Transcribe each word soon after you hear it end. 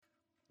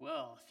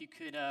Well, if you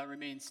could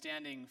remain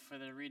standing for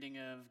the reading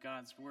of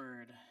God's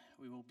Word,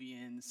 we will be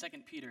in 2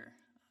 Peter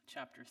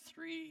chapter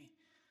 3,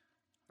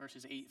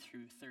 verses 8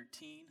 through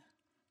 13.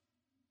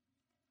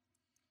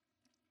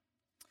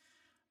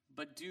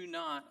 But do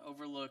not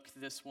overlook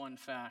this one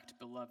fact,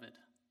 beloved,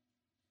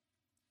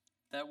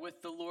 that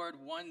with the Lord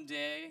 1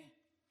 day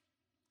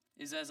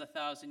is as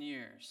 1,000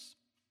 years,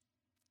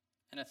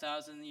 and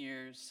 1,000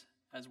 years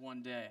as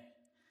 1 day.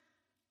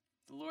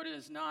 The Lord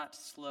is not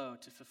slow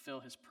to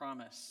fulfill his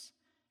promise,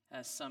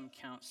 as some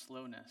count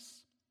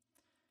slowness,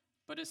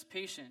 but is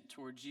patient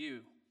towards you,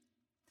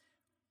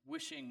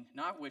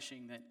 not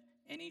wishing that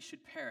any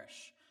should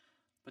perish,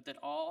 but that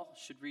all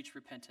should reach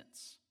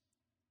repentance.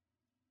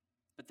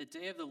 But the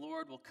day of the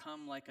Lord will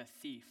come like a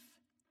thief,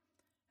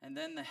 and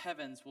then the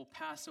heavens will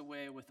pass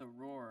away with a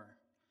roar,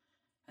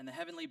 and the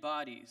heavenly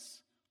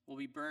bodies will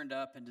be burned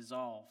up and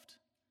dissolved,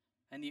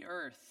 and the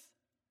earth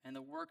and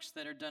the works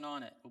that are done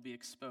on it will be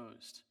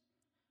exposed.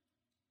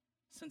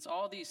 Since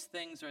all these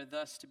things are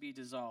thus to be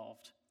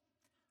dissolved,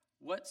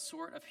 what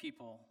sort of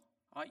people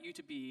ought you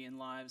to be in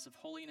lives of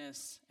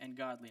holiness and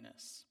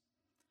godliness,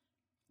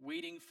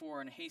 waiting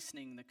for and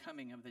hastening the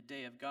coming of the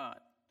day of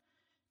God,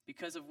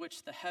 because of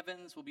which the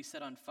heavens will be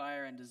set on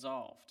fire and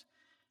dissolved,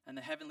 and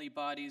the heavenly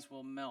bodies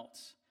will melt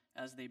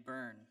as they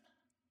burn?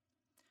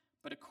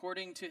 But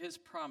according to his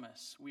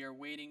promise, we are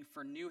waiting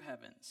for new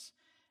heavens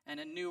and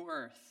a new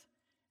earth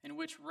in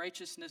which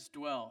righteousness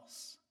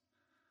dwells.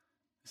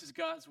 This is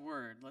God's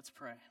word. Let's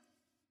pray.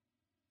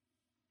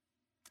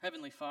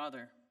 Heavenly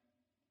Father,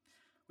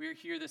 we are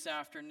here this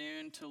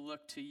afternoon to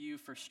look to you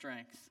for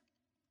strength.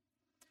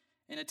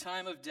 In a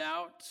time of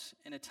doubt,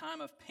 in a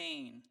time of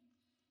pain,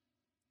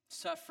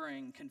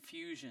 suffering,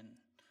 confusion,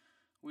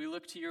 we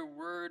look to your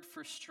word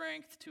for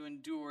strength to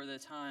endure the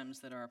times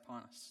that are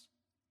upon us.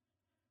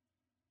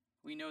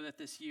 We know that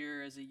this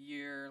year is a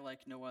year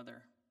like no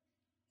other,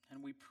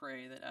 and we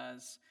pray that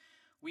as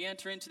we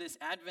enter into this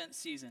Advent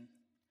season,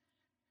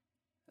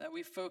 that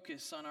we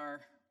focus on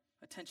our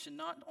attention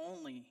not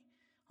only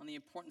on the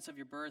importance of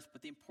your birth,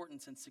 but the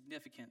importance and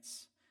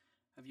significance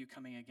of you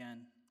coming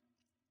again.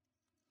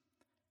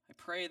 I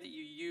pray that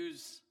you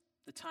use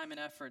the time and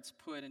efforts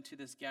put into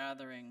this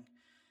gathering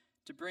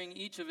to bring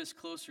each of us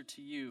closer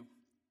to you.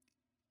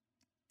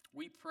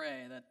 We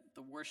pray that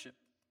the worship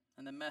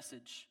and the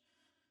message,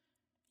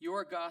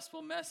 your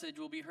gospel message,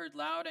 will be heard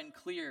loud and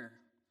clear,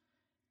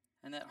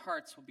 and that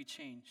hearts will be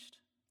changed.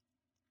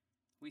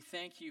 We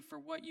thank you for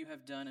what you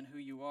have done and who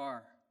you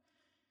are.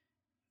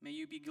 May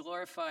you be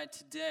glorified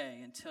today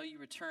until you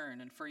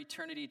return and for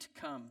eternity to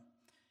come.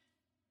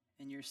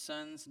 In your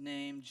Son's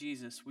name,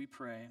 Jesus, we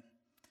pray.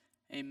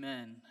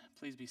 Amen.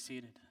 Please be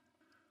seated.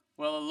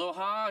 Well,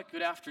 aloha,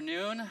 good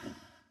afternoon.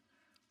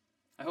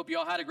 I hope you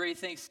all had a great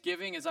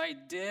Thanksgiving as I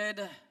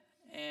did.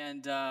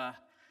 And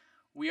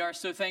we are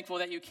so thankful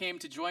that you came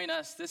to join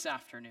us this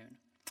afternoon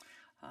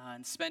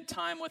and spent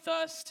time with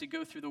us to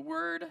go through the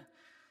Word,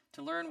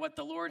 to learn what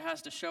the Lord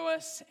has to show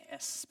us,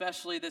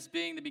 especially this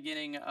being the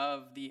beginning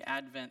of the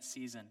Advent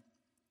season.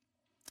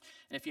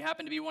 And if you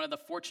happen to be one of the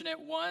fortunate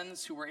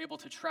ones who were able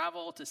to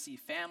travel to see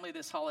family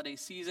this holiday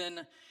season,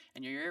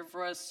 and you're here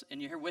for us,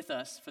 and you're here with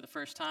us for the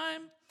first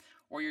time,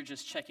 or you're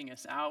just checking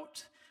us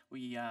out,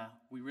 we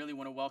really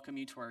want to welcome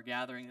you to our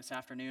gathering this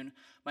afternoon.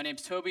 My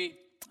name's Toby.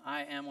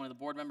 I am one of the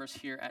board members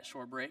here at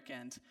Shore Break,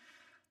 and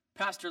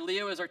Pastor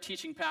Leo is our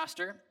teaching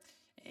pastor.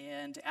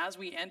 And as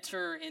we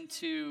enter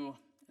into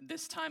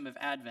this time of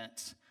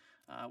Advent,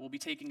 we'll be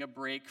taking a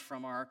break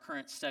from our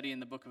current study in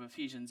the book of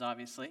Ephesians,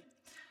 obviously.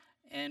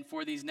 And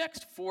for these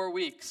next 4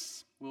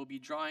 weeks, we'll be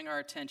drawing our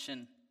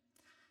attention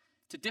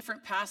to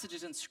different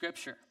passages in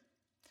Scripture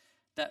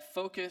that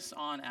focus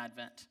on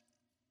Advent.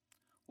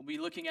 We'll be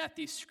looking at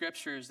these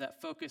scriptures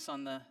that focus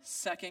on the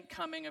second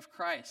coming of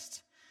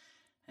Christ.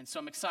 And so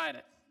I'm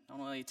excited, not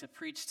only to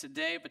preach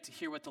today, but to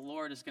hear what the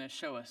Lord is going to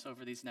show us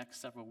over these next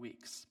several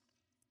weeks.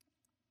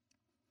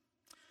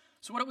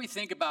 So what do we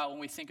think about when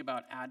we think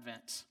about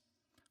Advent?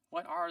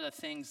 What are the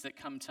things that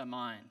come to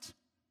mind?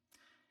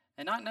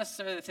 And not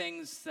necessarily the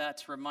things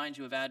that remind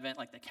you of Advent,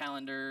 like the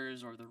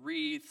calendars or the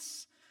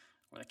wreaths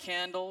or the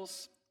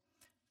candles,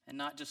 and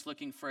not just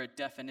looking for a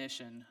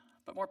definition,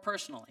 but more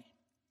personally.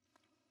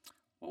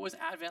 What was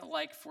Advent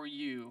like for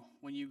you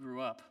when you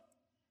grew up?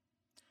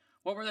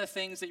 What were the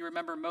things that you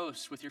remember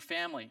most with your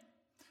family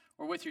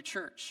or with your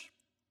church?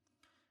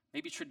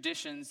 Maybe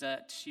traditions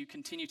that you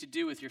continue to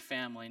do with your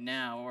family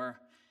now,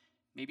 or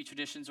maybe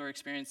traditions or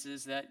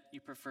experiences that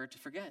you prefer to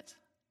forget.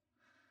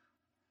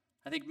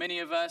 I think many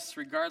of us,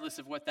 regardless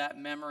of what that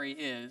memory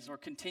is or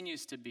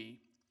continues to be,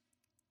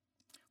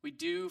 we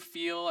do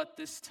feel at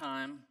this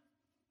time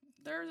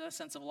there's a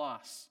sense of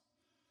loss.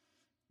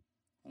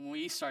 When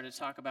we started to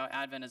talk about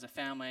Advent as a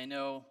family, I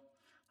know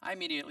I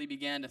immediately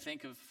began to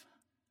think of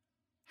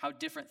how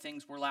different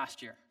things were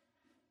last year,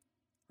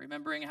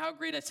 remembering how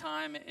great a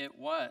time it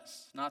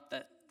was, not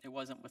that it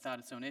wasn't without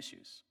its own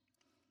issues.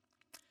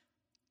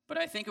 But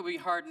I think it would be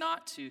hard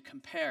not to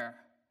compare,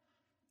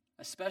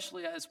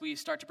 especially as we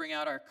start to bring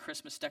out our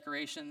Christmas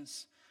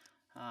decorations,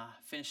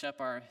 finish up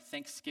our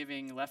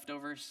Thanksgiving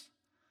leftovers,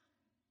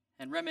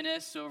 and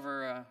reminisce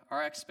over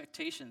our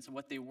expectations and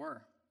what they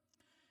were.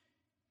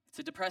 It's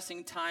a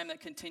depressing time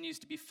that continues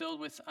to be filled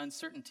with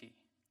uncertainty.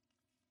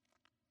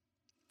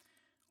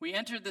 We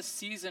entered this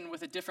season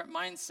with a different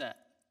mindset.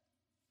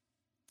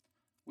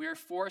 We are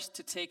forced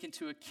to take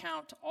into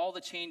account all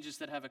the changes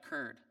that have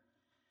occurred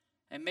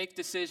and make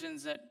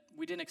decisions that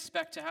we didn't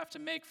expect to have to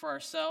make for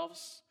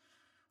ourselves,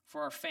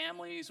 for our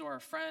families, or our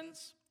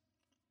friends.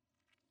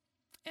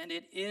 And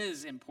it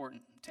is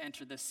important to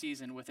enter this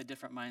season with a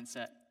different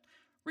mindset,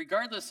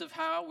 regardless of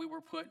how we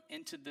were put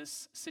into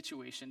this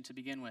situation to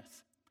begin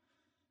with.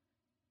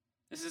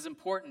 This is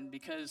important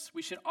because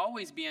we should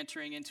always be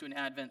entering into an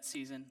Advent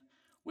season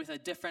with a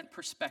different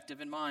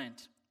perspective in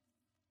mind.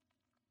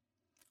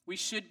 We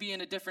should be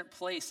in a different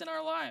place in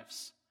our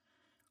lives.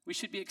 We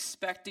should be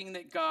expecting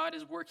that God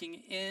is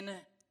working in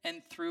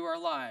and through our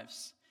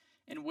lives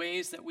in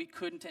ways that we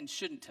couldn't and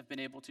shouldn't have been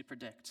able to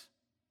predict.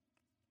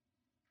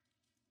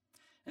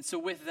 And so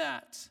with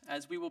that,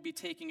 as we will be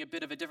taking a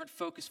bit of a different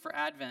focus for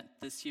Advent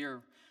this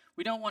year,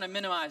 we don't want to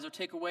minimize or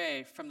take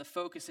away from the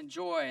focus and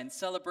joy and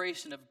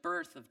celebration of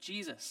birth of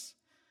Jesus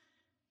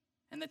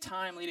and the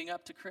time leading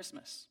up to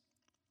Christmas.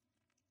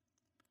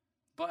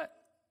 But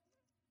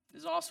it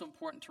is also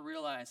important to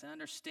realize and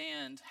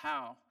understand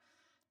how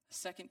the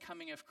second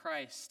coming of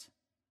Christ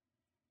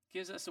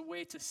gives us a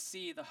way to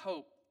see the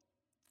hope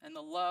and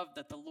the love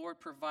that the Lord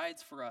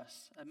provides for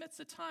us amidst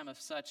a time of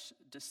such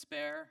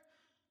despair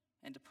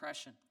and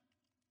depression.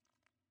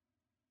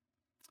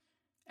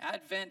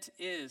 Advent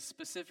is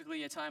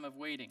specifically a time of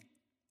waiting.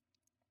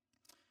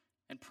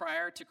 And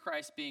prior to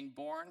Christ being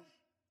born,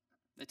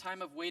 the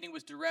time of waiting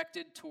was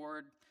directed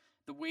toward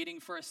the waiting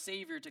for a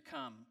Savior to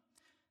come,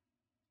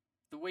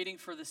 the waiting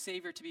for the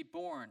Savior to be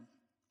born.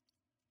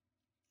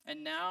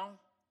 And now,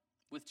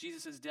 with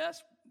Jesus'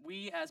 death,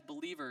 we as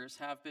believers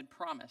have been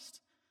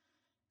promised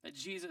that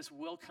Jesus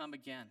will come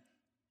again.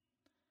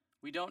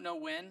 We don't know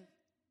when,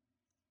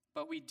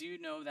 but we do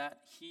know that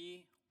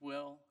he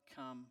will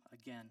come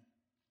again.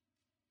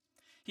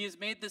 He has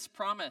made this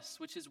promise,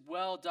 which is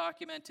well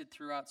documented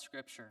throughout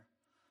Scripture.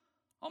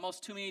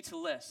 Almost too many to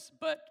list,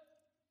 but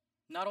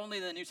not only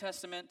the New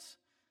Testament,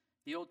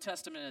 the Old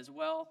Testament as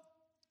well.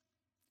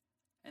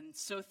 And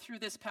so through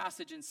this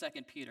passage in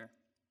 2 Peter,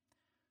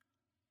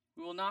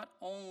 we will not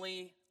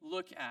only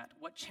look at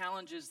what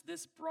challenges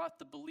this brought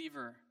the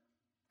believer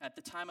at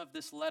the time of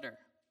this letter,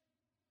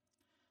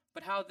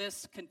 but how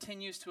this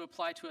continues to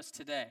apply to us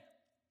today,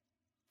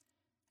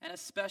 and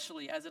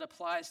especially as it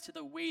applies to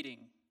the waiting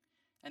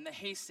and the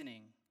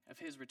hastening of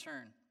his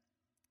return.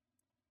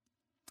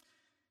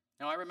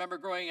 Now, I remember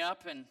growing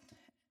up and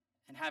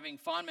having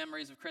fond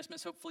memories of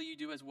Christmas. Hopefully you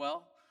do as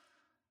well.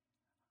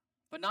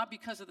 But not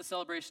because of the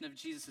celebration of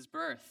Jesus'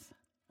 birth,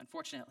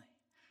 unfortunately.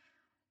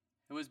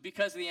 It was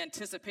because of the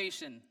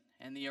anticipation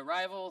and the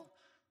arrival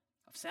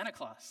of Santa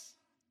Claus.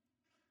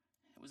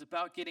 It was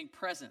about getting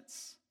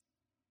presents.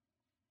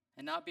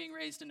 And not being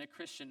raised in a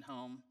Christian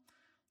home,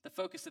 the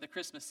focus of the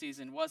Christmas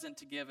season wasn't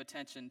to give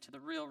attention to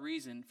the real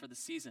reason for the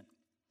season,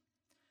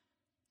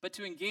 but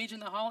to engage in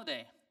the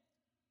holiday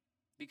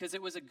because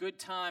it was a good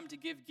time to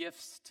give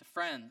gifts to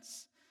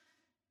friends,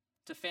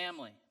 to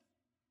family.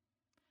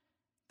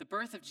 The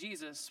birth of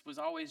Jesus was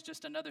always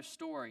just another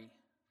story,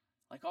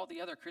 like all the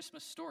other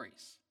Christmas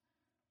stories.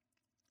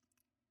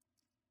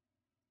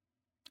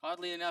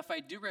 Oddly enough,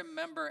 I do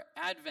remember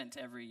Advent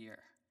every year.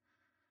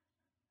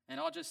 And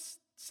I'll just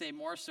say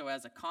more so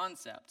as a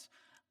concept.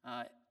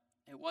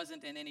 It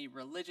wasn't in any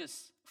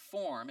religious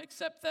form,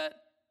 except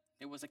that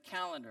it was a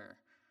calendar,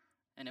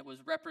 and it was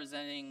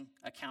representing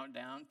a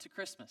countdown to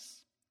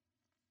Christmas.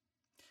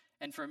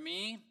 And for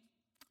me,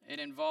 it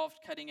involved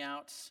cutting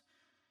out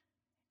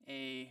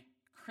a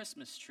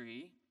Christmas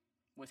tree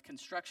with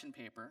construction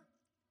paper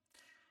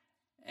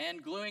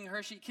and gluing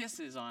Hershey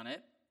Kisses on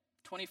it,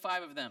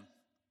 25 of them,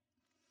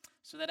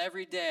 so that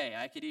every day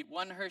I could eat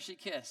one Hershey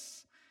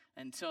Kiss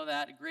until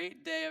that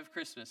great day of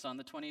Christmas on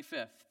the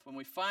 25th, when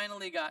we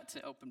finally got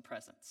to open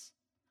presents.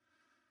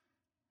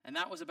 And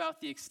that was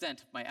about the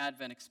extent of my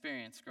Advent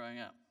experience growing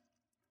up.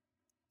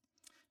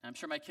 I'm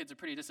sure my kids are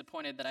pretty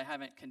disappointed that I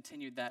haven't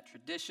continued that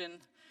tradition,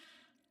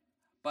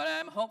 but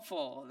I'm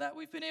hopeful that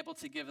we've been able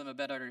to give them a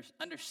better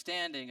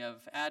understanding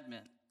of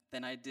Advent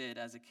than I did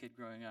as a kid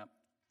growing up.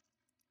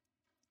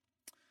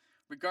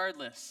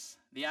 Regardless,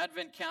 the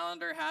Advent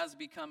calendar has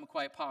become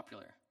quite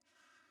popular,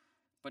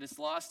 but it's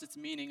lost its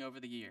meaning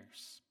over the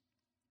years.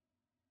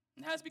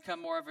 It has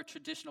become more of a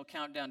traditional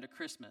countdown to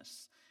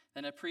Christmas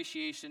than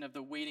appreciation of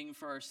the waiting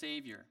for our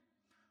Savior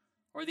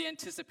or the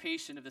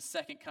anticipation of the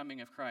second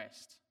coming of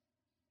Christ.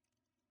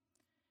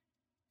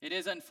 It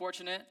is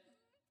unfortunate,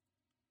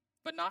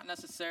 but not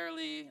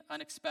necessarily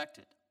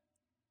unexpected.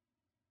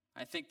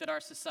 I think that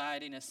our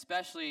society, and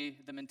especially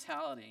the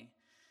mentality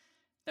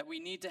that we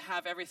need to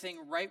have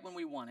everything right when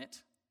we want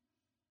it,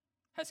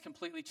 has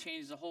completely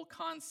changed the whole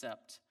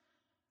concept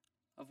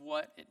of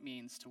what it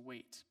means to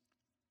wait.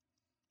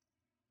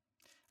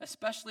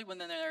 Especially when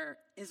there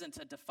isn't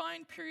a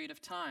defined period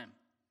of time.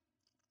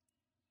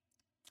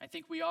 I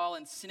think we all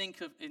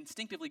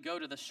instinctively go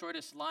to the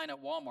shortest line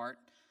at Walmart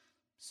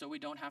so we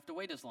don't have to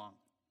wait as long.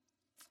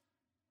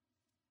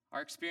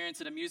 Our experience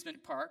at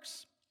amusement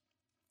parks,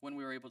 when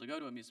we were able to go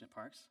to amusement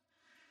parks,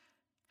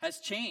 has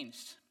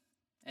changed.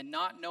 And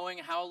not knowing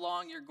how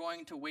long you're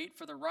going to wait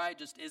for the ride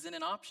just isn't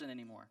an option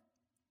anymore.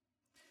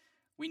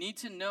 We need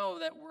to know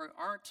that we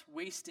aren't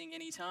wasting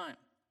any time.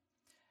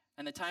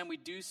 And the time we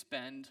do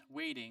spend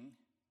waiting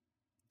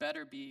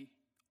better be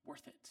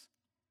worth it.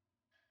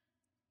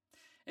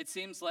 It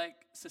seems like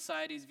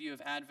society's view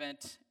of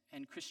Advent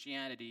and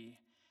Christianity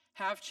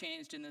have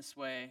changed in this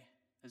way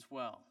as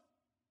well.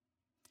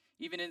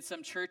 Even in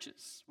some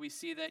churches, we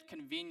see that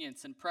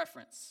convenience and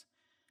preference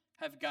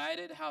have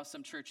guided how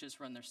some churches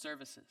run their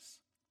services.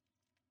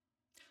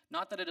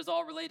 Not that it is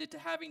all related to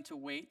having to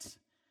wait,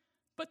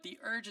 but the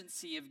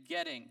urgency of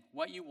getting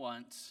what you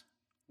want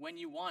when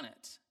you want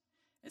it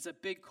is a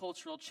big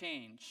cultural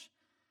change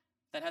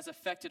that has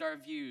affected our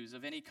views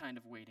of any kind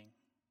of waiting.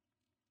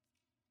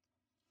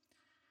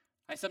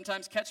 I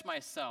sometimes catch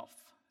myself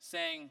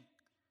saying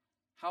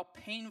how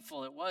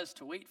painful it was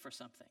to wait for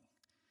something.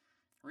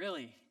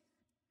 Really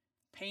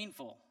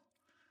painful.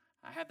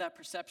 I have that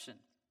perception.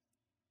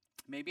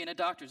 Maybe in a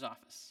doctor's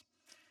office.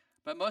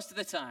 But most of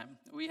the time,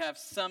 we have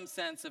some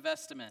sense of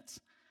estimate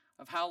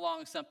of how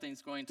long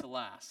something's going to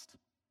last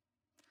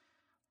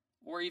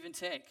or even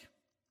take.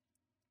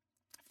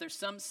 If there's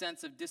some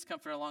sense of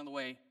discomfort along the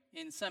way,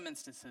 in some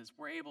instances,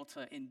 we're able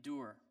to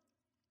endure.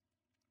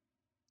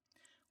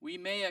 We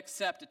may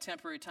accept a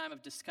temporary time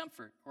of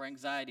discomfort or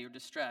anxiety or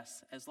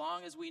distress as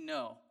long as we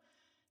know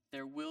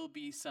there will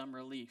be some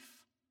relief.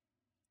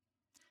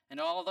 And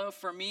although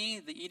for me,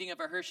 the eating of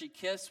a Hershey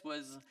Kiss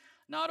was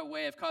not a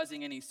way of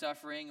causing any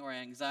suffering or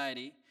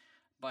anxiety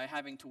by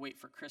having to wait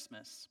for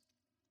Christmas,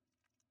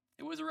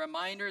 it was a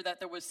reminder that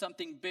there was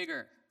something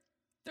bigger,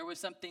 there was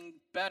something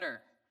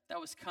better that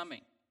was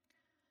coming,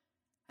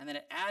 and that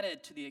it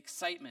added to the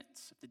excitement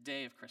of the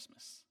day of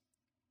Christmas.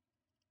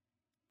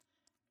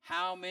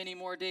 How many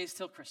more days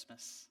till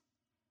Christmas?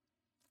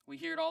 We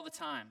hear it all the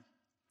time.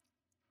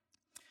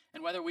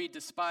 And whether we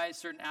despise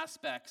certain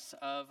aspects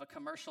of a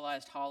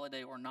commercialized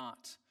holiday or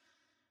not,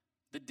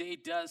 the day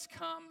does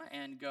come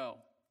and go.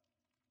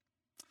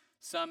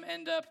 Some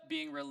end up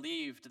being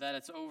relieved that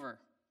it's over,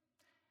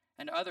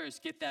 and others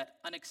get that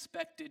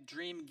unexpected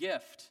dream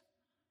gift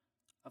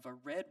of a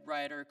Red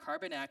Ryder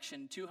carbine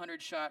action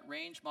 200-shot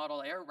range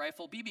model air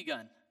rifle BB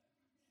gun.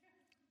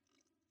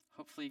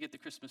 Hopefully you get the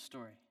Christmas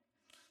story.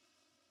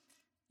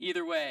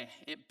 Either way,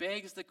 it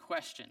begs the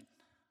question,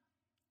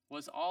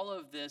 was all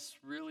of this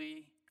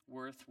really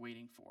worth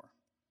waiting for?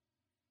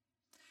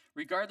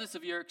 Regardless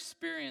of your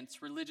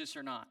experience, religious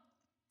or not.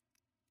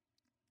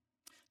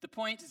 The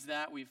point is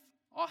that we've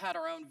all had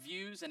our own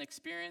views and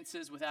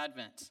experiences with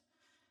Advent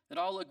that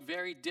all look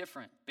very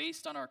different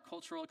based on our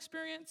cultural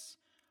experience,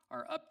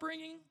 our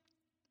upbringing.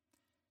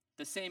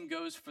 The same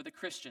goes for the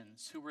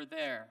Christians who were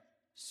there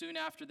soon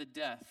after the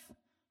death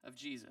of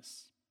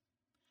Jesus.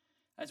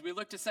 As we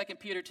look to 2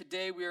 Peter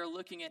today, we are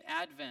looking at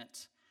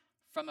Advent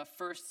from a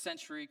first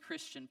century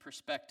Christian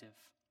perspective.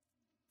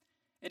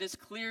 It is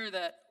clear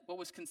that what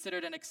was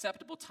considered an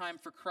acceptable time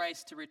for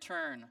Christ to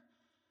return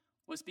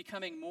was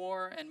becoming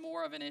more and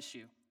more of an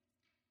issue.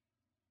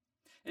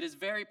 It is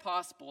very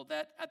possible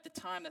that at the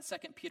time that 2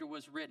 Peter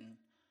was written,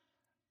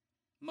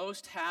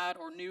 most had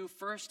or knew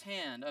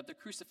firsthand of the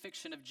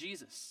crucifixion of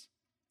Jesus.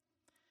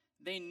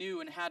 They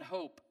knew and had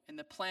hope in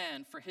the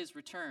plan for his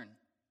return.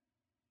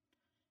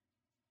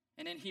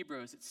 And in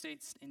Hebrews, it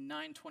states in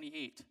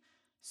 9:28,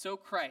 so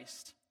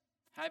Christ,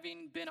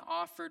 having been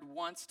offered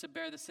once to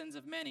bear the sins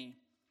of many,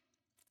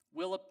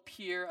 will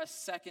appear a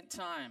second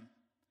time,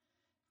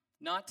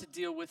 not to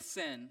deal with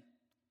sin,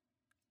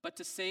 but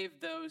to save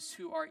those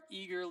who are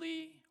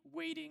eagerly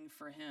waiting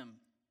for him.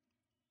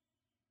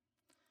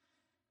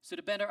 So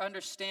to better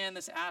understand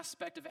this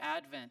aspect of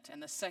Advent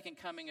and the second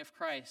coming of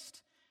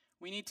Christ,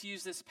 we need to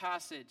use this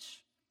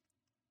passage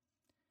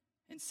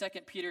in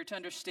 2 Peter to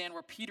understand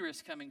where Peter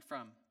is coming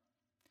from.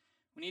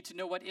 We need to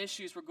know what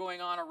issues were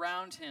going on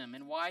around him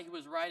and why he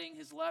was writing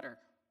his letter.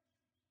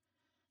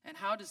 And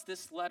how does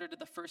this letter to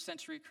the first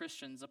century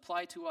Christians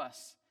apply to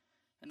us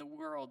in the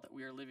world that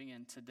we are living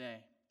in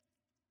today?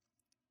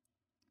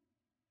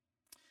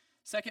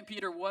 2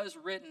 Peter was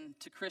written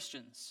to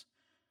Christians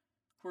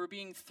who were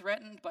being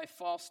threatened by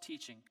false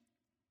teaching.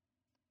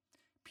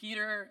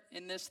 Peter,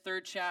 in this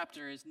third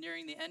chapter, is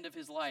nearing the end of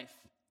his life.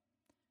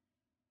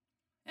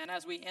 And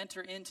as we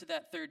enter into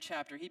that third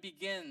chapter, he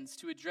begins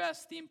to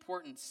address the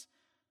importance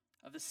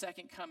of the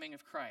second coming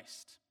of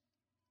Christ.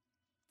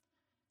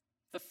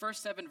 The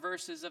first 7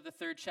 verses of the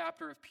third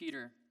chapter of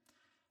Peter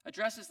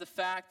addresses the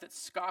fact that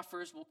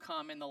scoffers will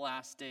come in the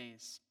last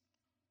days,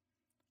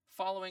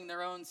 following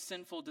their own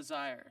sinful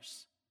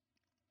desires.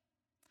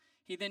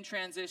 He then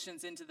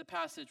transitions into the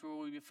passage where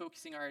we'll be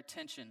focusing our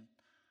attention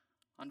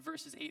on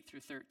verses 8 through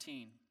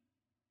 13.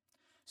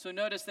 So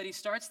notice that he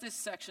starts this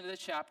section of the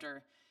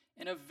chapter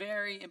in a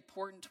very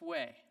important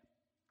way.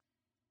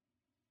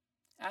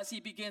 As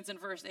he begins in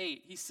verse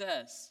 8, he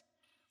says,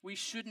 we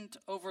shouldn't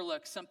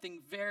overlook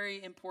something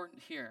very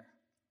important here.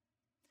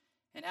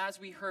 And as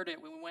we heard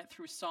it when we went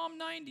through Psalm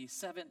 90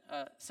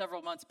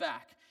 several months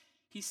back,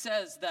 he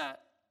says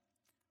that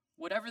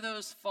whatever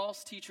those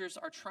false teachers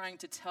are trying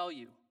to tell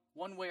you,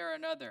 one way or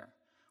another,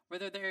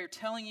 whether they're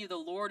telling you the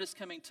Lord is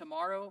coming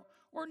tomorrow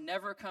or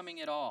never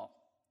coming at all,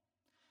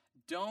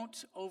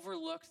 don't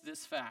overlook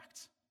this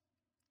fact.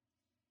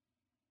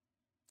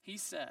 He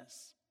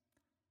says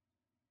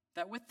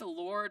that with the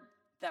Lord,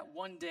 that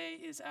one day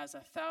is as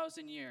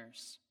 1,000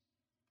 years,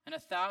 and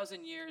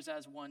 1,000 years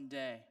as one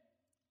day.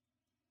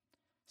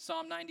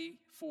 Psalm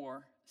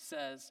 94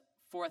 says,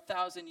 "For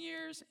 1,000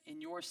 years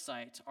in your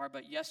sight are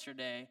but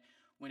yesterday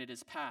when it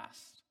is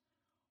past,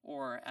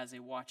 or as a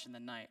watch in the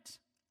night."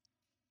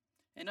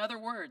 In other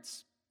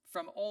words,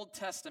 from Old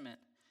Testament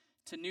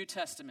to New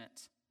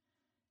Testament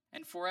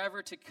and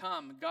forever to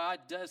come,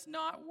 God does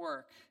not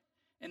work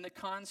in the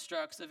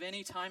constructs of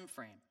any time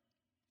frame.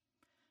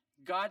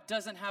 God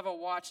doesn't have a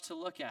watch to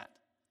look at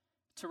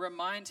to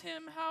remind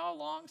him how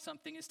long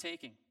something is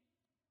taking.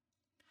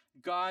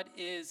 God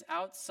is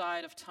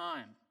outside of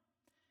time,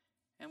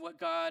 and what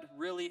God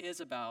really is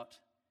about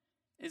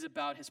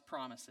his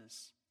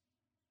promises.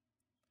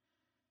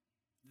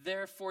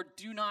 Therefore,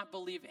 do not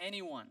believe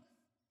anyone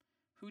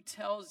who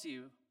tells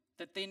you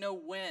that they know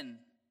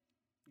when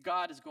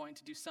God is going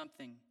to do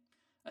something,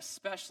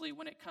 especially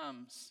when it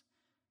comes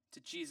to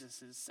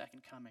Jesus'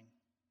 second coming.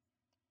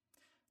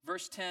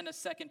 Verse 10 of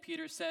 2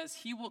 Peter says,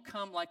 "He will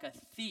come like a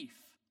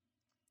thief,"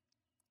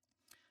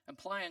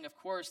 implying, of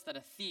course, that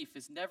a thief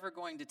is never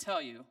going to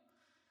tell you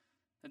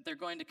that they're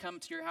going to come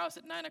to your house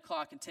at 9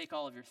 o'clock and take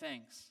all of your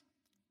things.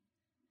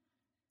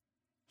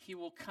 He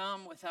will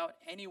come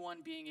without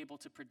anyone being able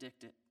to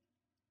predict it.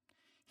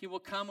 He will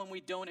come when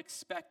we don't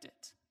expect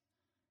it,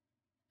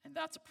 and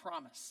that's a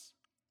promise.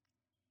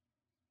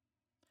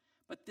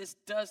 But this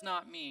does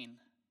not mean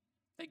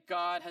that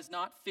God has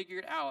not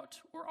figured out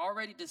or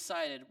already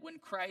decided when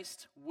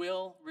Christ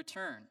will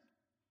return.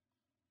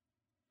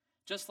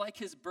 Just like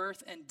his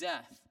birth and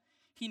death,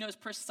 he knows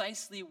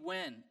precisely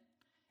when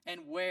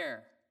and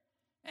where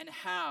and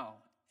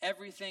how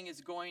everything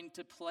is going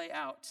to play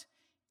out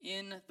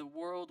in the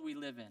world we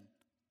live in.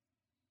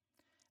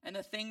 And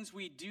the things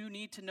we do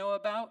need to know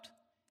about,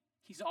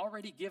 he's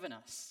already given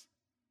us.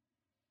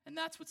 And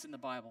that's what's in the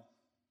Bible.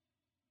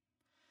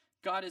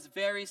 God is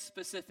very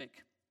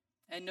specific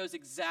and knows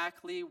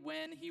exactly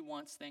when he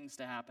wants things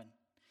to happen.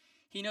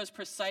 He knows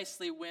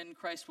precisely when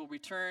Christ will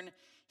return.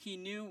 He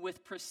knew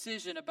with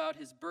precision about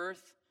his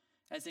birth,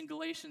 as in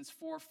Galatians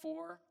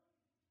 4:4.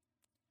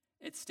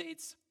 It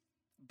states,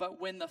 "But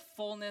when the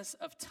fullness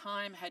of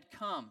time had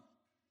come,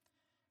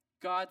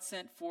 God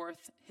sent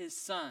forth his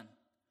Son,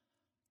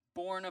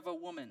 born of a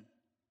woman,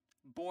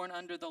 born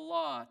under the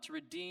law, to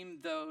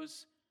redeem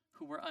those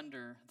who were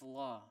under the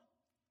law."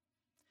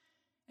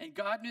 And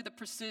God knew the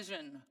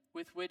precision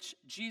with which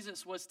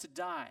Jesus was to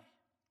die.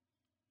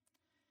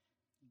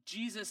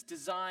 Jesus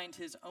designed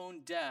his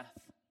own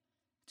death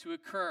to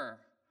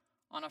occur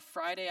on a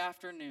Friday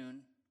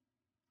afternoon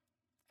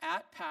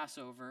at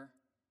Passover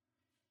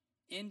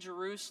in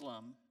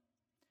Jerusalem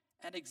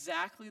at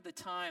exactly the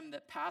time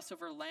that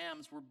Passover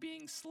lambs were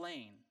being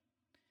slain.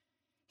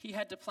 He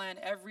had to plan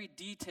every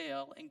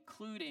detail,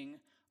 including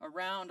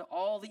around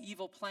all the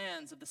evil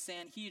plans of the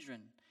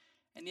Sanhedrin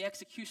and the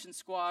execution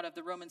squad of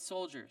the Roman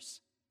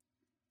soldiers.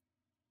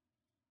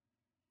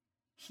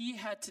 He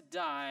had to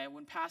die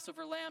when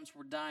Passover lambs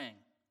were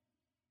dying.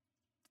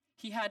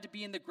 He had to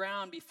be in the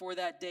ground before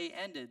that day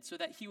ended so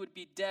that he would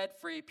be dead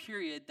for a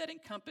period that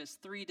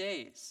encompassed 3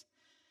 days,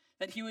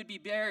 that he would be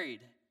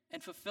buried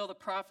and fulfill the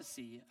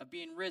prophecy of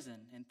being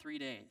risen in 3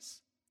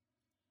 days.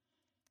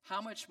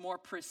 How much more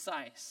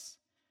precise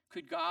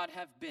could God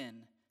have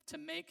been to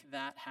make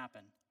that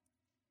happen?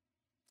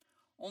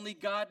 Only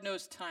God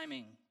knows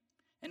timing,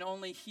 and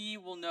only he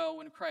will know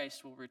when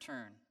Christ will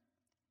return.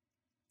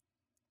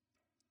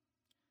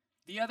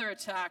 The other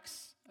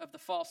attacks of the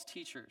false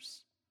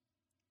teachers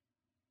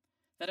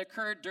that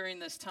occurred during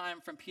this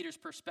time from Peter's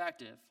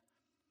perspective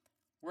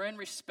were in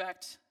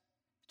respect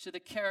to the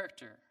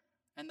character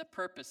and the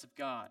purpose of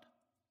God.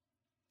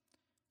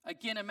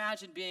 Again,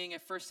 imagine being a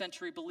first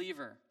century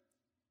believer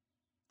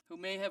who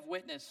may have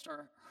witnessed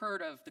or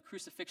heard of the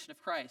crucifixion of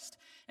Christ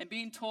and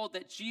being told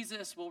that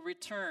Jesus will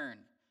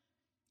return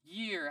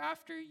year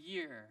after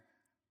year,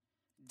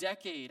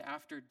 decade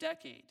after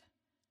decade,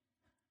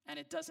 and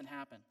it doesn't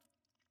happen.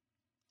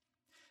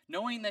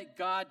 Knowing that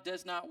God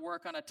does not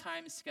work on a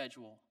time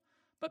schedule,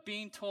 but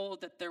being told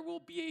that there will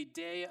be a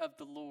day of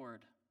the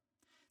Lord,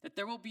 that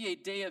there will be a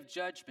day of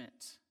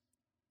judgment,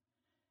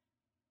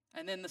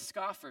 and then the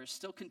scoffers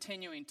still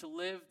continuing to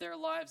live their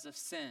lives of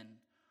sin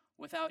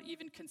without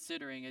even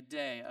considering a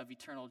day of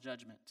eternal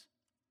judgment.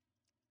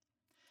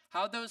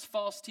 How those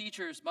false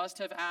teachers must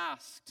have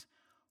asked,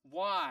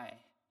 why?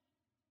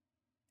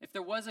 If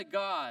there was a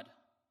God,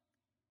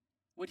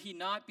 would he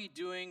not be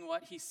doing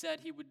what he said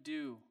he would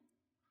do?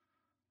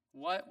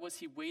 What was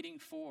he waiting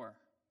for?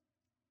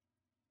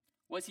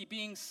 Was he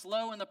being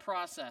slow in the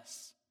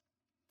process?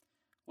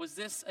 Was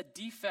this a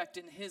defect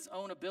in his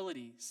own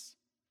abilities?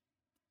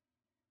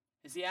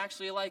 Is he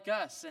actually like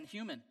us and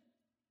human?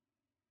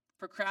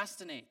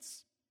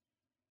 Procrastinates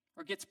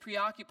or gets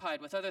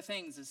preoccupied with other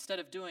things instead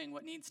of doing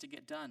what needs to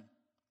get done?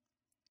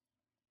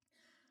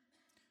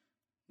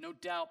 No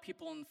doubt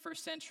people in the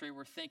first century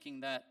were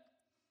thinking that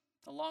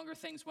the longer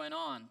things went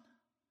on,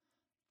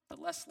 the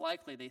less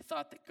likely they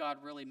thought that God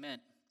really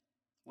meant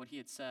what he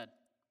had said.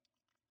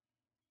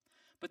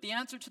 But the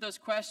answer to those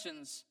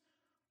questions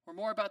were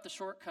more about the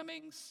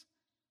shortcomings,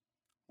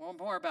 or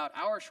more about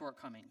our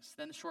shortcomings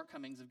than the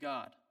shortcomings of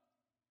God.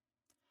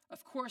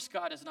 Of course,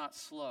 God is not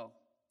slow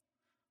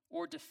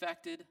or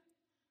defected,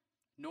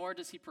 nor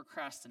does he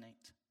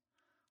procrastinate.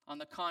 On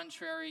the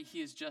contrary,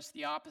 he is just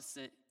the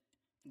opposite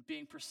in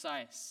being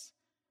precise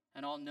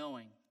and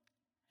all-knowing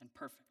and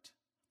perfect.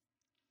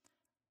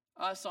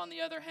 Us, on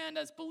the other hand,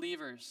 as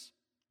believers,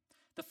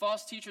 the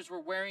false teachers were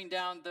wearing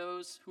down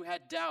those who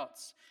had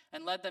doubts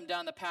and led them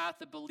down the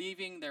path of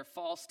believing their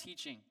false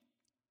teaching.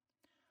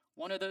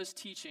 One of those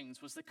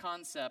teachings was the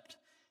concept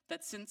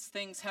that since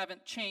things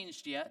haven't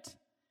changed yet,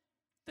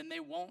 then they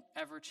won't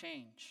ever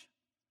change.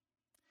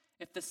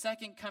 If the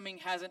second coming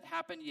hasn't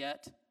happened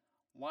yet,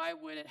 why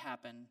would it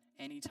happen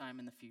anytime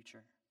in the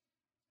future?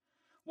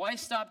 Why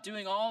stop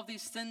doing all of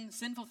these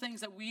sinful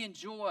things that we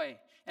enjoy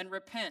and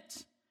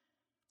repent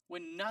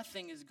when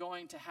nothing is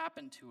going to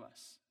happen to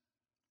us?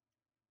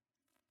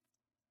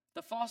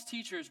 The false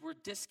teachers were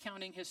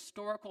discounting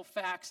historical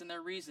facts in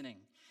their reasoning,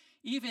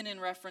 even in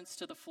reference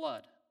to the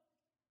flood.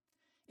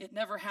 It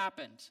never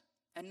happened,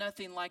 and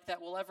nothing like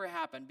that will ever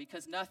happen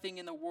because nothing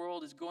in the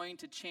world is going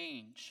to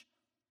change.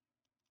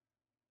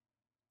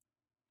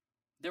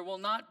 There will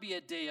not be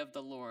a day of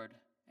the Lord,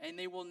 and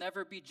they will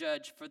never be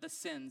judged for the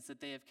sins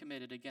that they have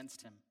committed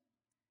against him.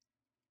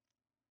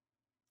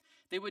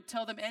 They would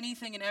tell them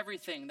anything and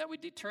everything that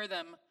would deter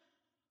them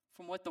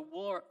from what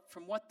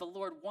the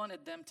Lord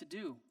wanted them to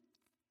do.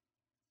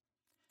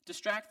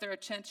 Distract their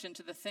attention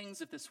to the things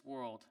of this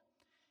world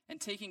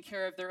and taking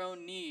care of their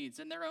own needs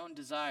and their own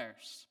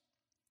desires.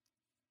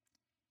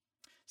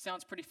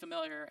 Sounds pretty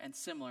familiar and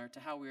similar to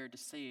how we are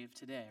deceived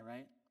today,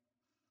 right?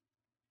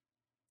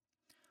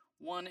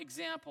 One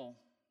example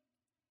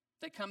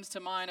that comes to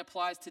mind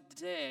applies to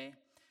today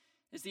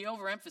is the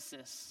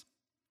overemphasis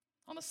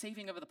on the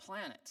saving of the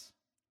planet.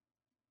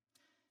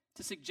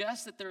 To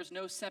suggest that there is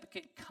no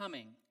second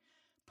coming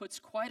puts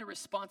quite a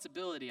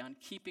responsibility on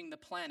keeping the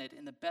planet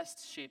in the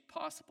best shape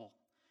possible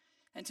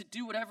and to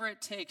do whatever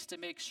it takes to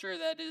make sure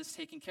that it is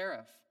taken care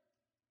of.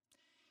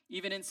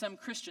 Even in some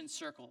Christian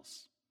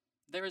circles,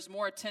 there is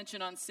more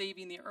attention on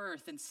saving the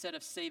earth instead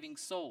of saving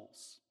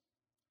souls.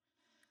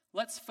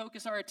 Let's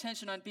focus our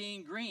attention on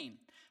being green,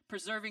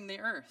 preserving the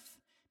earth,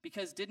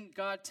 because didn't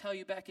God tell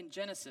you back in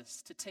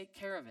Genesis to take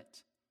care of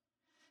it?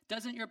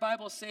 Doesn't your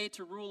Bible say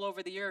to rule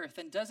over the earth?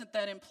 And doesn't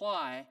that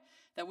imply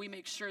that we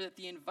make sure that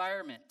the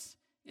environment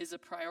is a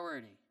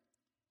priority?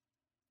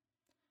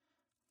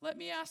 Let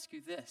me ask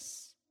you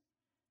this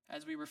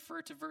as we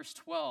refer to verse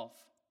 12.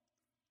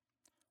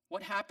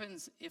 What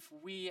happens if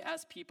we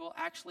as people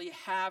actually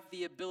have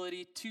the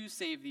ability to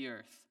save the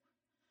earth?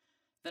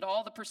 That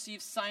all the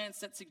perceived science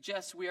that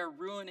suggests we are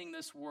ruining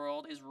this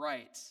world is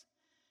right,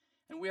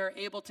 and we are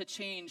able to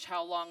change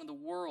how long the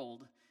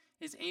world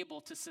is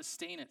able to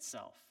sustain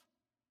itself.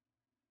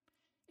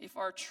 If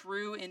our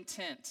true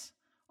intent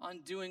on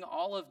doing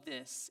all of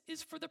this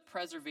is for the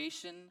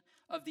preservation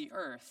of the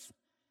earth,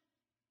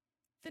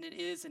 then it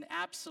is an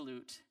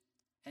absolute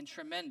and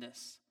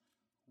tremendous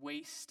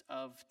waste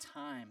of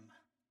time.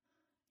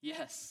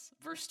 Yes,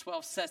 verse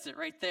 12 says it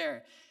right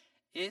there.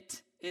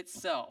 It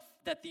itself,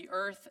 that the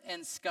earth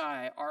and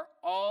sky are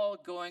all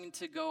going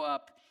to go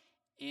up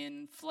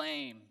in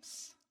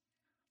flames.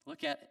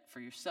 Look at it for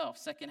yourself,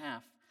 second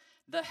half.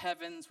 The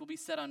heavens will be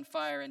set on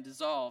fire and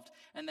dissolved,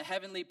 and the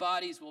heavenly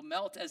bodies will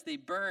melt as they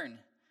burn.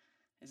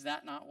 Is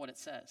that not what it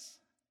says?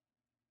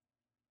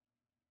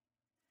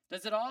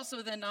 Does it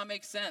also then not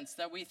make sense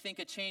that we think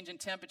a change in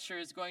temperature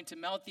is going to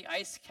melt the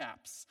ice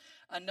caps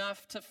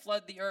enough to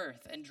flood the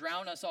earth and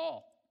drown us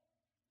all?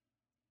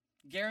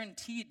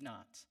 Guaranteed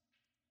not.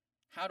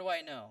 How do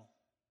I know?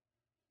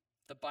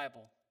 The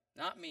Bible.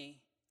 Not me,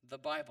 the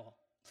Bible.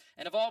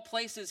 And of all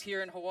places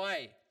here in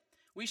Hawaii,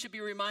 we should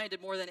be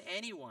reminded more than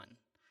anyone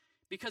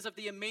because of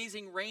the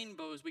amazing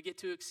rainbows we get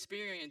to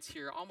experience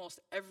here almost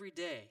every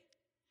day.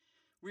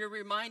 We are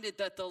reminded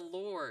that the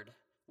Lord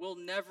will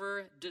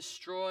never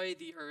destroy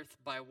the earth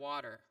by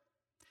water.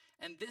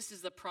 And this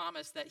is the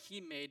promise that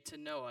he made to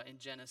Noah in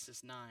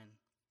Genesis 9.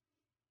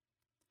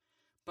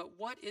 But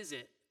what is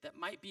it that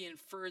might be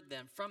inferred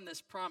then from this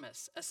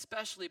promise,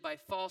 especially by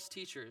false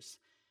teachers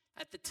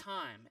at the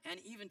time and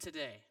even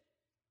today?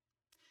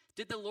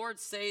 Did the Lord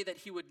say that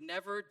he would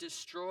never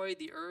destroy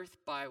the earth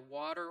by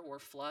water or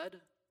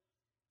flood?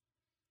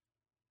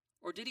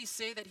 Or did he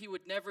say that he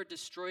would never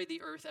destroy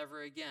the earth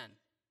ever again?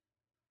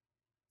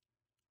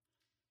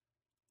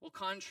 Well,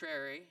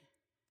 contrary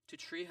to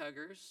tree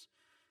huggers,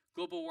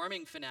 global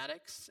warming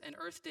fanatics, and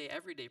Earth Day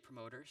everyday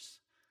promoters,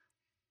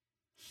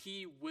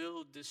 he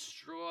will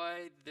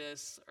destroy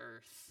this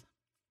earth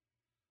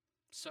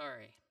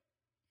sorry.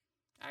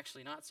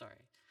 Actually, not sorry.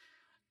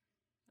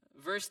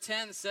 Verse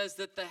 10 says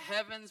that the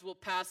heavens will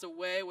pass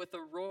away with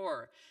a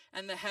roar,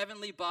 and the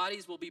heavenly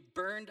bodies will be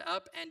burned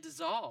up and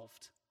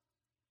dissolved.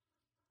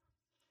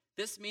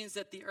 This means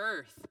that the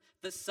earth,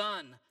 the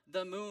sun,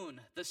 the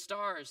moon, the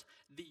stars,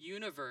 the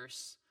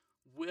universe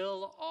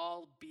will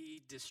all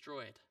be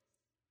destroyed.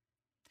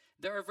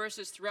 There are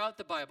verses throughout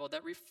the Bible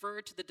that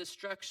refer to the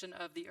destruction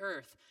of the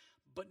earth,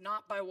 but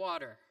not by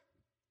water,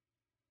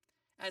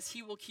 as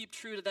he will keep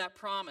true to that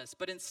promise.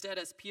 But instead,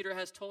 as Peter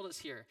has told us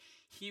here,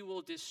 he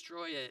will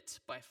destroy it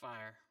by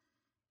fire.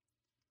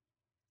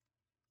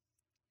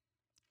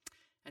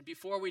 And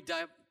before we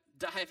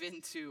dive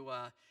into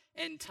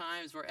end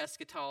times or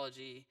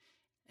eschatology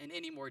in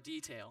any more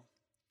detail,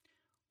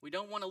 we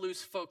don't want to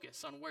lose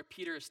focus on where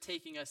Peter is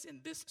taking us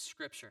in this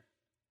scripture.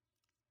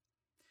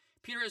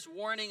 Peter is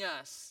warning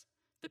us,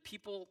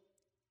 people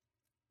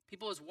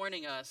is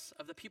warning us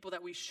of the people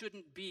that we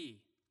shouldn't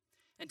be,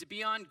 and to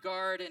be on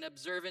guard and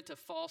observant of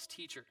false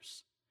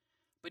teachers.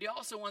 But he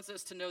also wants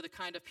us to know the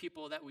kind of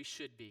people that we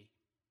should be.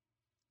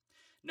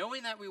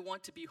 Knowing that we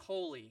want to be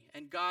holy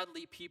and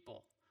godly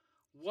people,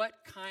 what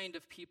kind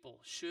of people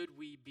should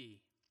we be?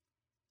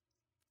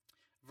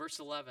 Verse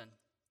 11.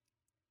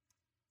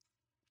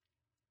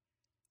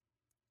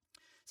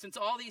 Since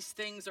all these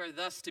things are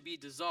thus to be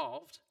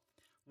dissolved,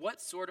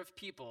 what sort of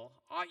people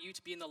ought you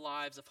to be in the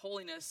lives of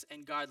holiness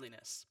and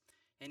godliness?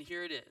 And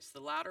here it is, the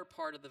latter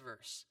part of the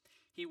verse.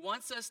 He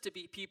wants us to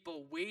be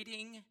people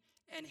waiting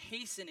and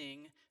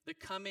hastening the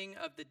coming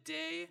of the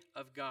day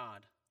of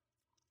God.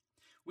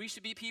 We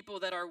should be people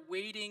that are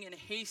waiting and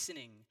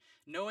hastening,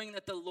 knowing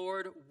that the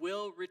Lord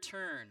will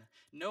return,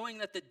 knowing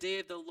that the day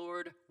of the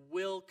Lord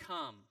will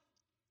come.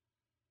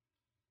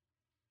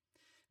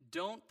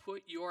 Don't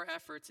put your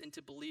efforts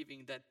into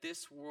believing that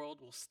this world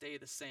will stay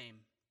the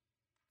same,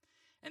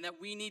 and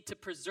that we need to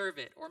preserve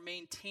it or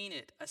maintain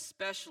it,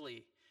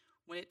 especially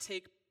when it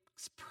takes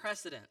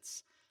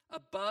precedence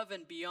above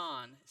and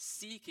beyond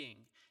seeking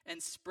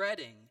and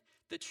spreading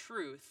the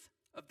truth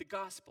of the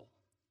gospel.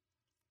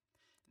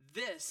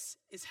 This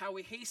is how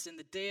we hasten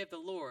the day of the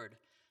Lord,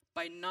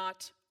 by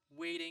not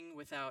waiting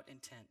without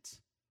intent.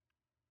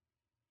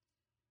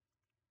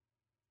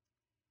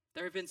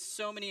 There have been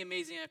so many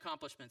amazing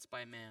accomplishments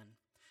by man.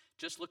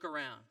 Just look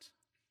around.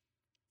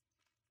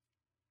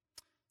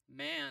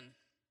 Man,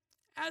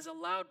 as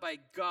allowed by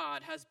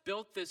God, has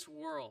built this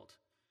world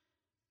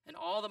and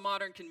all the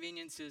modern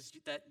conveniences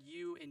that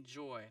you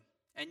enjoy,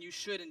 and you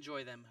should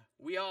enjoy them.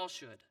 We all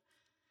should.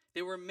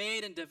 They were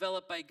made and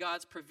developed by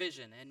God's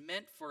provision and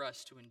meant for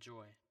us to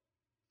enjoy.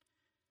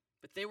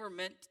 But they were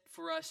meant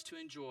for us to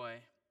enjoy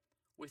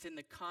within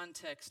the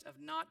context of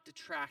not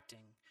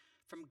detracting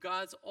from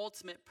God's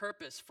ultimate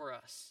purpose for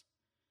us,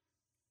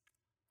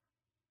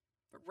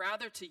 but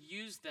rather to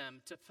use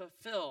them to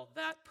fulfill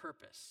that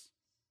purpose.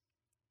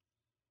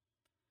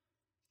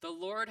 The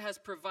Lord has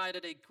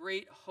provided a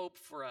great hope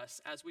for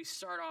us as we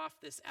start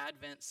off this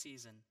Advent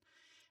season,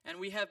 and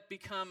we have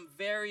become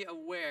very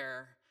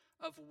aware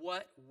of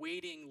what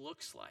waiting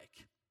looks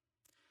like.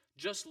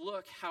 Just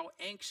look how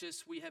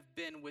anxious we have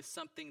been with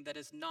something that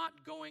is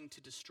not going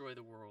to destroy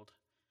the world.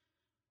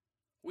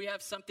 We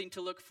have something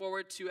to look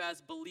forward to as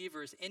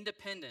believers,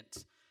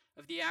 independent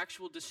of the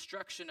actual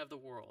destruction of the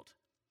world.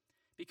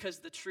 Because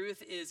the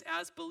truth is,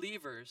 as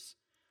believers,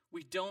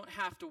 we don't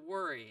have to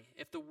worry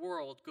if the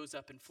world goes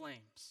up in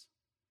flames.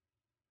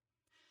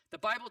 The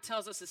Bible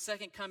tells us the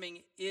second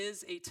coming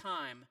is a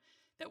time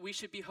that we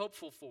should be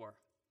hopeful for.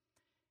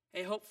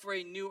 A hope for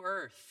a new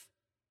earth.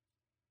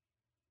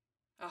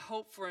 A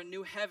hope for a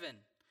new heaven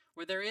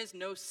where there is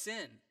no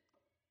sin.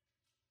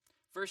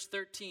 Verse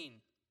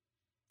 13.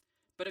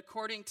 But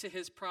according to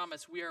his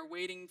promise, we are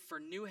waiting for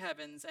new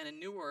heavens and a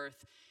new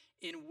earth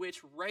in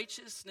which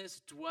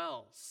righteousness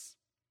dwells.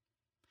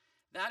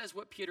 That is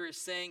what Peter is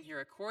saying here.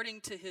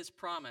 According to his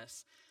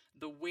promise,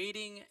 the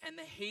waiting and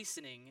the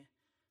hastening,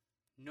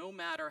 no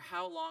matter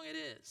how long it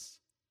is,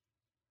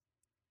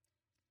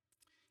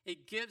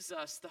 it gives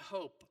us the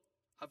hope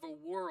of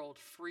a world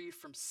free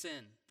from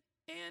sin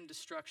and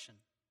destruction,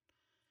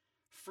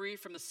 free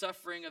from the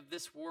suffering of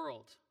this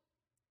world.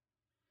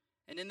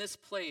 And in this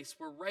place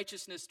where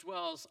righteousness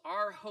dwells,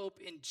 our hope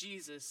in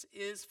Jesus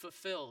is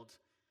fulfilled.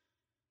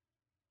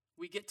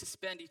 We get to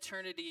spend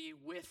eternity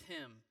with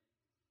him,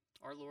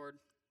 our Lord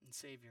and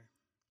Savior.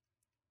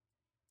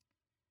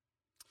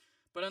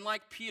 But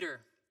unlike Peter,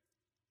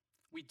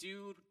 we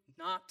do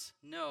not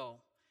know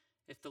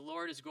if the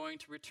Lord is going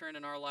to return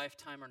in our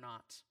lifetime or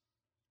not.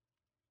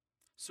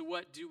 So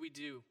what do we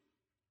do?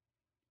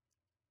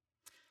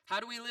 How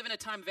do we live in a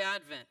time of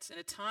Advent, in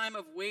a time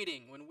of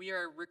waiting, when we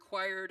are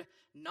required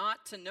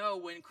not to know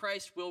when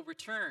Christ will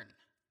return?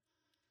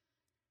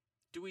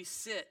 Do we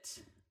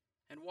sit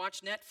and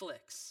watch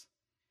Netflix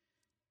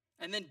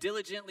and then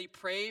diligently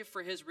pray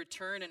for his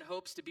return in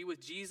hopes to be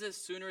with Jesus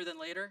sooner than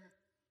later?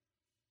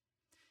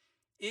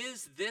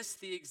 Is this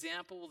the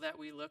example that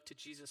we look to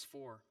Jesus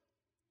for?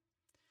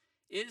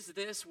 Is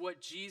this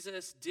what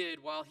Jesus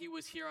did while he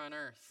was here on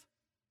earth?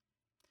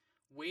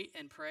 Wait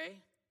and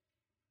pray?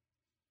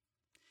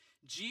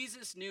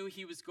 Jesus knew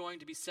he was going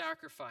to be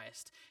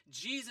sacrificed.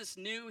 Jesus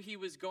knew he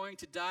was going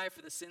to die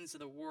for the sins of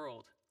the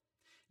world.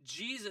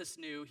 Jesus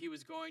knew he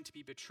was going to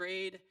be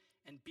betrayed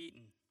and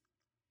beaten.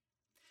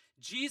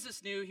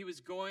 Jesus knew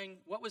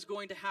what was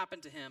going to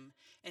happen to him,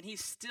 and he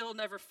still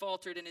never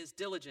faltered in his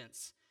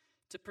diligence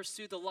to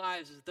pursue the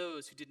lives of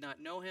those who did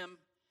not know him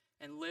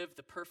and live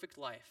the perfect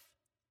life.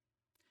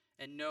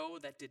 And no,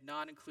 that did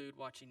not include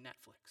watching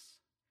Netflix.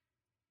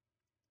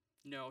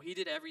 No, he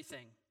did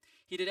everything.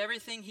 He did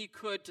everything he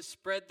could to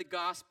spread the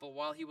gospel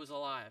while he was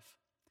alive.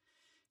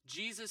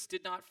 Jesus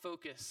did not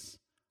focus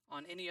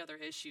on any other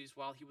issues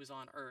while he was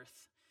on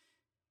earth,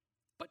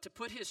 but to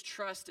put his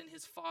trust in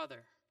his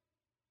Father.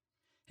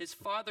 His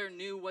Father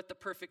knew what the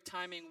perfect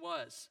timing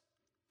was.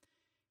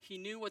 He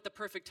knew what the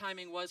perfect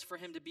timing was for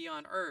him to be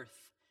on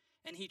earth,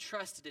 and he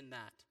trusted in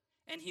that,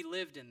 and he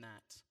lived in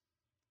that.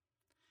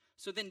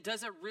 So then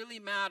does it really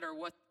matter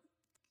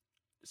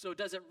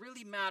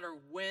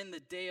when the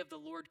day of the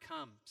Lord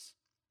comes?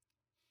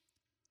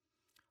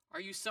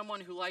 Are you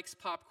someone who likes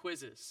pop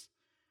quizzes?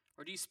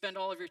 Or do you spend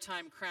all of your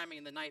time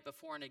cramming the night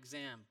before an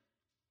exam?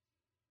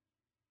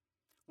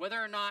 Whether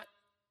or not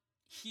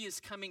he is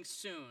coming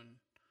soon,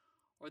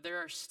 or there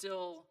are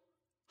still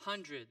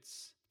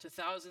hundreds to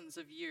thousands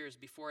of years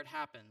before it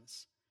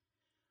happens,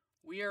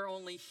 we are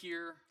only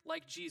here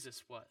like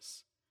Jesus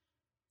was,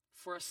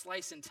 for a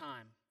slice in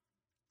time.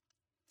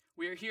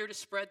 We are here to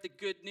spread the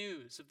good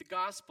news of the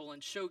gospel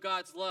and show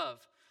God's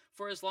love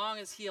for as long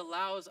as he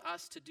allows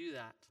us to do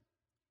that.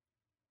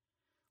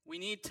 We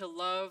need to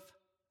love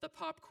the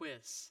pop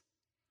quiz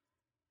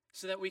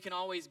so that we can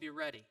always be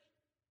ready.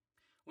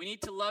 We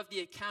need to love the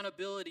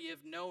accountability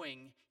of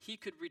knowing he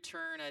could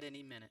return at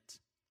any minute.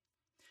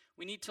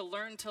 We need to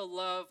learn to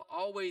love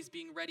always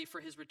being ready for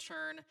his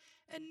return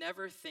and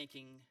never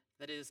thinking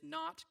that it is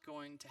not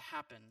going to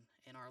happen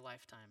in our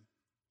lifetime.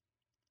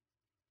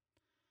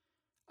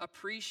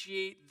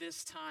 Appreciate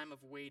this time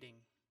of waiting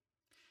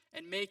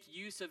and make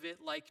use of it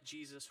like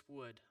Jesus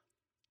would.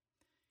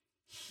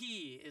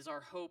 He is our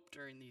hope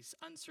during these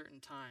uncertain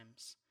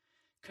times.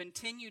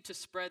 Continue to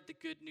spread the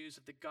good news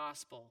of the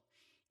gospel,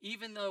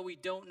 even though we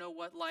don't know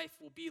what life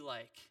will be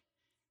like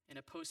in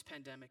a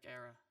post-pandemic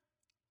era.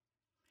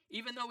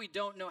 Even though we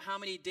don't know how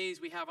many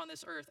days we have on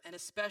this earth, and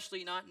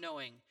especially not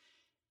knowing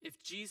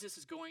if Jesus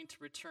is going to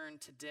return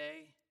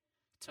today,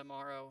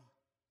 tomorrow,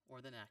 or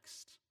the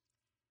next.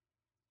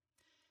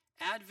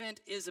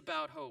 Advent is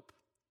about hope.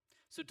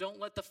 So don't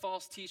let the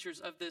false teachers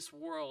of this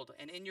world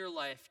and in your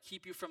life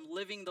keep you from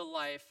living the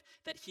life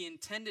that he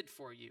intended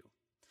for you.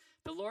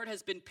 The Lord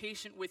has been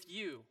patient with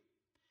you,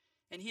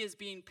 and he is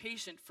being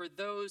patient for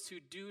those who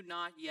do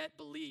not yet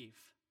believe.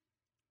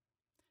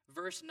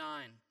 Verse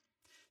 9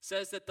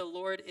 says that the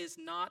Lord is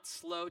not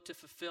slow to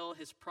fulfill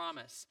his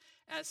promise,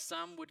 as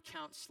some would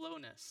count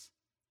slowness,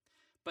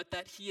 but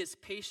that he is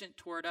patient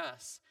toward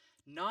us,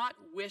 not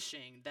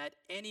wishing that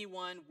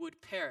anyone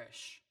would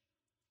perish,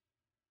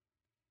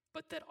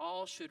 but that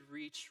all should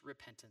reach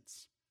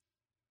repentance.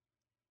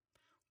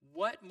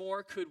 What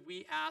more could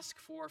we ask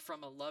for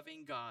from a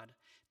loving God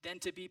than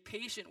to be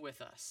patient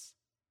with us?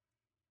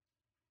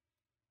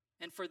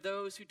 And for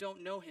those who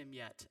don't know him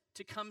yet,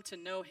 to come to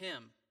know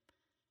him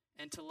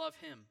and to love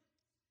him.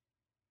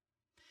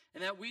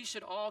 And that we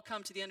should all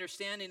come to the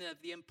understanding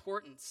of the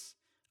importance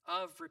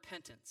of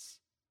repentance.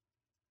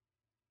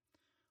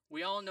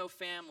 We all know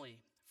family,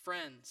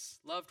 friends,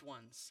 loved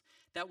ones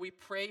that we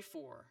pray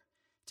for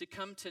to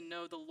come to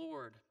know the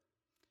Lord,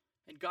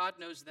 and God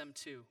knows them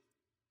too.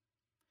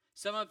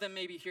 Some of them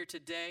may be here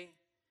today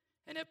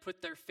and have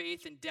put their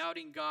faith in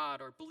doubting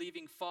God or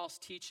believing false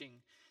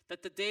teaching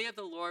that the day of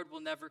the Lord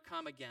will never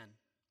come again.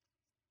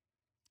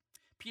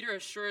 Peter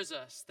assures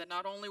us that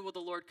not only will the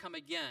Lord come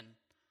again,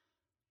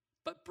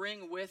 but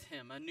bring with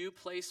him a new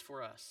place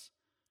for us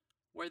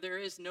where there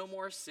is no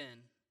more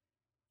sin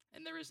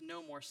and there is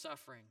no more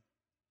suffering.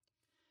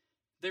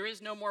 There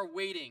is no more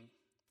waiting,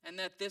 and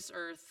that this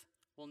earth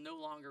will no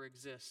longer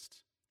exist.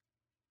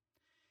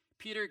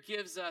 Peter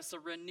gives us a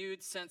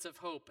renewed sense of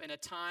hope in a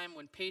time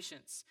when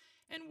patience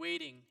and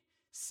waiting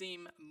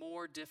seem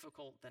more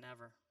difficult than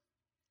ever.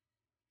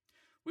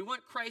 We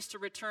want Christ to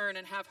return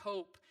and have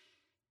hope.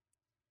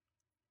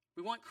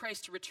 We want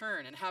Christ to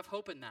return and have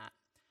hope in that.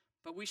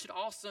 But we should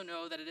also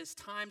know that it is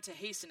time to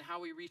hasten how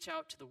we reach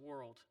out to the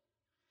world,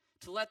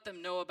 to let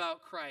them know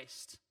about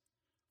Christ,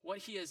 what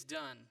he has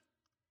done,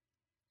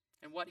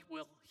 and what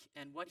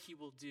he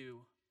will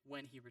do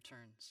when he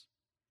returns.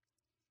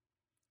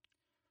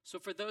 So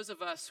for those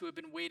of us who have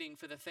been waiting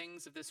for the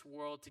things of this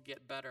world to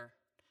get better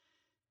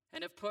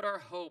and have put our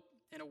hope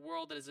in a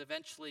world that is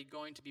eventually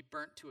going to be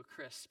burnt to a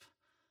crisp,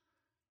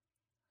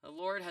 the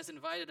Lord has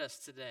invited us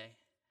today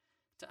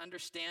to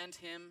understand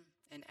him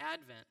in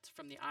Advent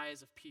from the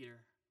eyes of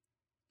Peter.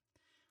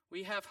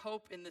 We have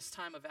hope in this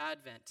time of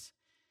Advent,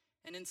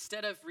 and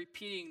instead of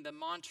repeating the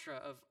mantra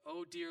of,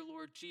 "Oh dear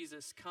Lord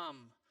Jesus,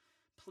 come,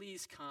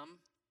 please come,"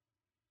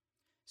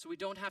 so we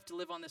don't have to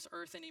live on this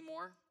earth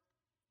anymore,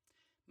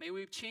 may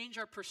we change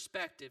our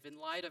perspective in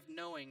light of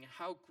knowing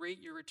how great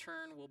your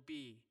return will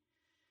be,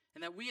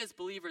 And that we as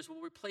believers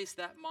will replace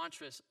that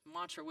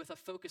mantra with a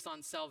focus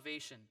on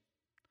salvation,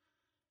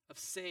 of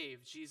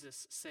save,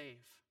 Jesus,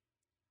 save.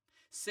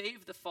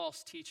 Save the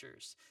false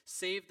teachers,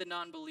 save the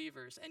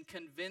non-believers, and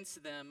convince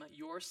them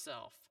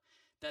yourself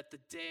that the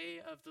day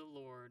of the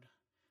Lord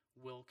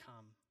will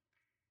come.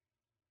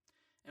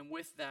 And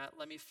with that,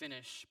 let me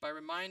finish by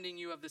reminding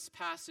you of this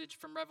passage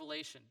from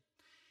Revelation.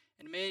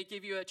 And may it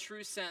give you a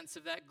true sense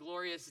of that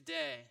glorious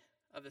day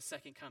of the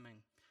second coming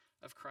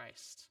of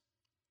Christ.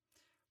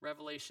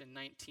 Revelation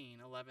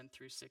 19:11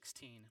 through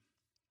 16.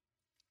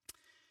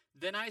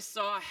 Then I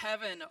saw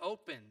heaven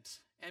opened,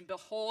 and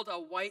behold, a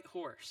white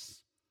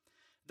horse.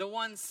 The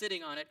one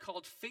sitting on it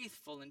called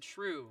Faithful and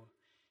True,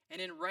 and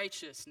in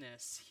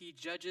righteousness he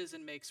judges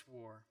and makes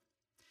war.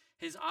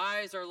 His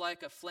eyes are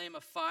like a flame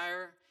of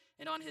fire,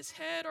 and on his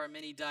head are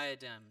many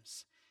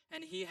diadems.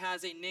 And he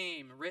has a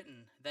name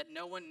written that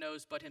no one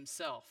knows but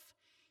himself.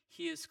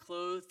 He is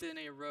clothed in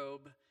a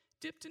robe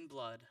dipped in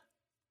blood.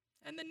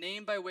 And the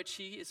name by which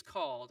he is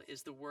called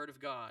is the Word of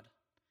God.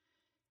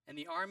 And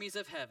the armies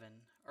of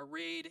heaven,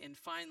 arrayed in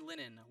fine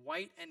linen,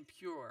 white and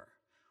pure,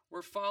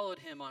 were followed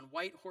him on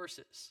white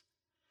horses.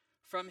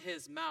 From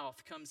his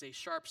mouth comes a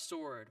sharp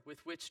sword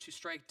with which to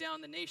strike down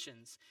the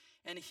nations,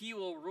 and he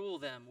will rule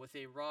them with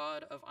a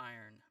rod of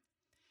iron.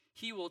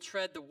 He will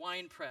tread the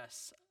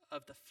winepress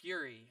of the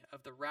fury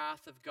of the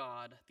wrath of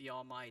God the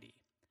Almighty.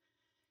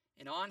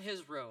 And on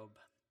his robe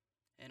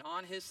and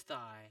on his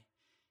thigh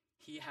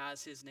he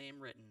has his name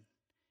written,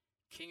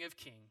 King of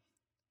Kings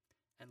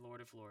and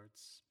Lord of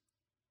Lords.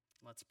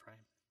 Let's pray.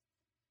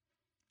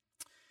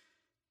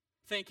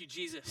 Thank you,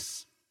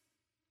 Jesus,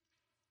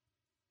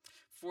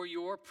 for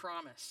your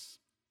promise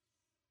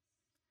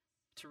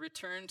to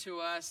return to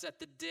us at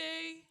the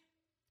day,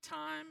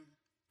 time,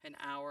 and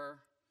hour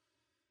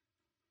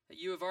that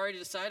you have already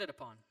decided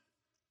upon.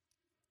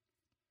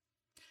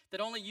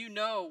 That only you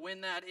know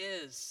when that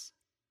is,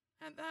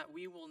 and that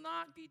we will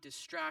not be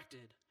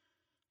distracted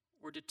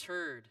or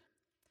deterred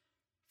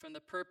from the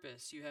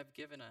purpose you have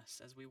given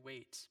us as we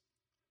wait.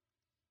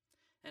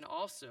 And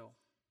also,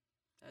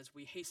 as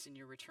we hasten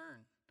your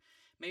return,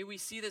 may we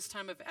see this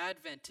time of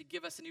Advent to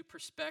give us a new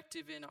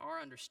perspective in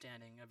our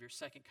understanding of your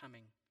second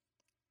coming.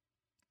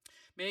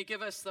 May it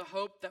give us the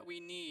hope that we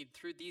need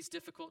through these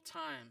difficult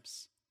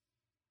times.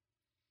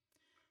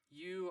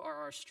 You are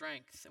our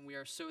strength, and we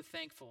are so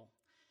thankful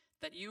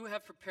that you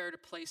have prepared a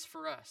place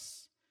for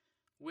us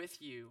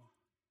with you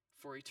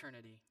for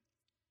eternity.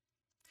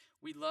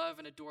 We love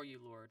and adore you,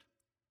 Lord.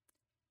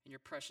 In your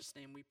precious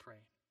name we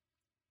pray.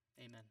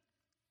 Amen.